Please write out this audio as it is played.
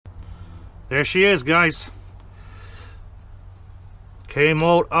There she is, guys. Came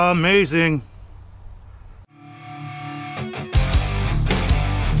out amazing.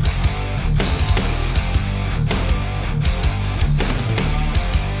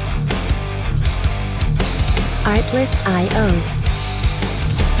 Artlist.io.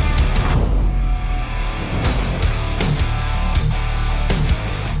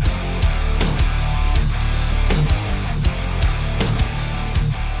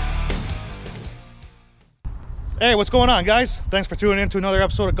 Hey, what's going on, guys? Thanks for tuning in to another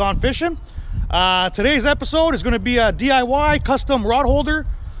episode of Gone Fishing. Today's episode is going to be a DIY custom rod holder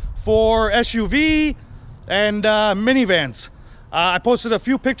for SUV and minivans. I posted a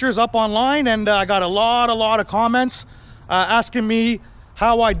few pictures up online, and I got a lot of comments asking me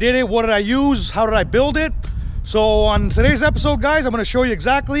how I did it, what did I use, how did I build it. So on today's episode, guys, I'm going to show you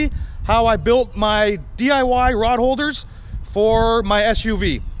exactly how I built my DIY rod holders for my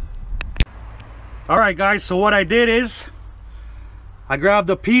SUV. All right, guys, so what I did is I grabbed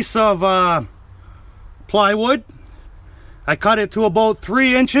a piece of plywood. I cut it to about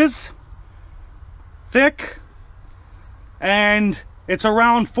 3 inches thick, and it's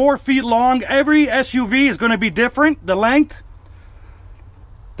around 4 feet long. Every SUV is going to be different, the length.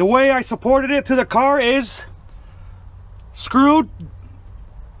 The way I supported it to the car is screwed,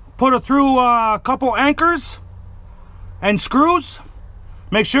 put it through a couple anchors and screws.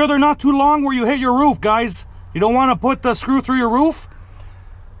 Make sure they're not too long where you hit your roof, guys. You don't want to put the screw through your roof.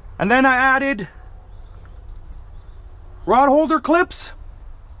 And then I added rod holder clips.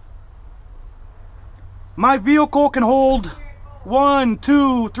 My vehicle can hold 1,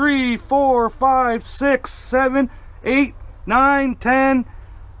 2, 3, 4, 5, 6, 7, 8, 9, 10,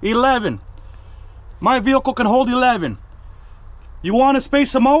 11. My vehicle can hold 11. You want to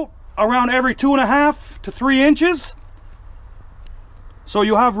space them out around every 2.5 to 3 inches. So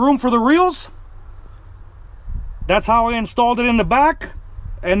you have room for the reels. That's how I installed it in the back.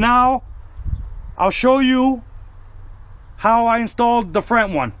 And now I'll show you how I installed the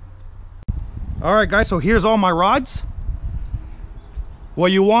front one. All right, guys, so here's all my rods.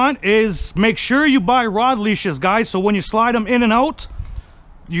 What you want is make sure you buy rod leashes, guys, so when you slide them in and out,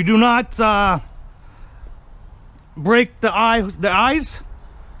 you do not break the eyes.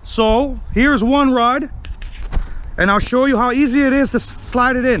 So here's one rod, and I'll show you how easy it is to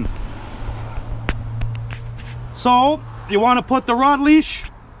slide it in. So you want to put the rod leash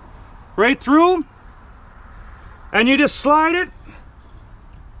right through, and you just slide it,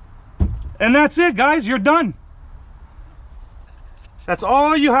 and that's it, guys. You're done. That's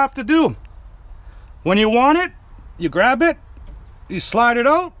all you have to do. When you want it, you grab it, you slide it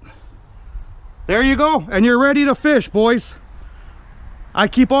out. There you go, and you're ready to fish, boys. I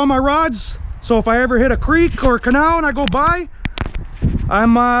keep all my rods, so if I ever hit a creek or a canal and I go by,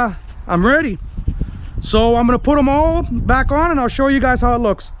 I'm ready. So I'm gonna put them all back on, and I'll show you guys how it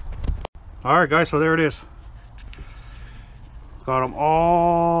looks. All right, guys, so there it is. Got them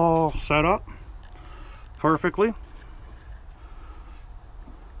all set up perfectly.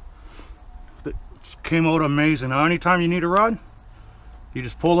 It came out amazing. Now, anytime you need a rod, you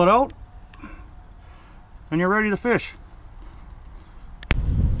just pull it out and you're ready to fish.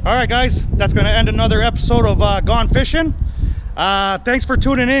 All right, guys, that's going to end another episode of Gone Fishing. Thanks for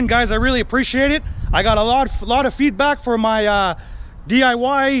tuning in, guys. I really appreciate it. I got a lot of feedback for my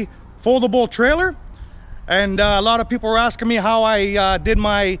DIY foldable trailer, and a lot of people were asking me how I did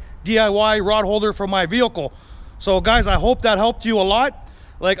my DIY rod holder for my vehicle. So, guys, I hope that helped you a lot.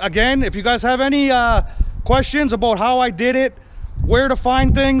 Like, again, if you guys have any questions about how I did it, where to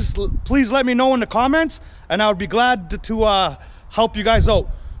find things, please let me know in the comments, and I would be glad to help you guys out.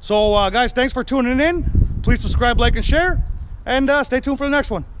 So guys, thanks for tuning in. Please subscribe, like, and share, and stay tuned for the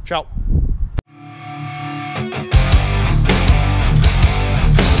next one. Ciao.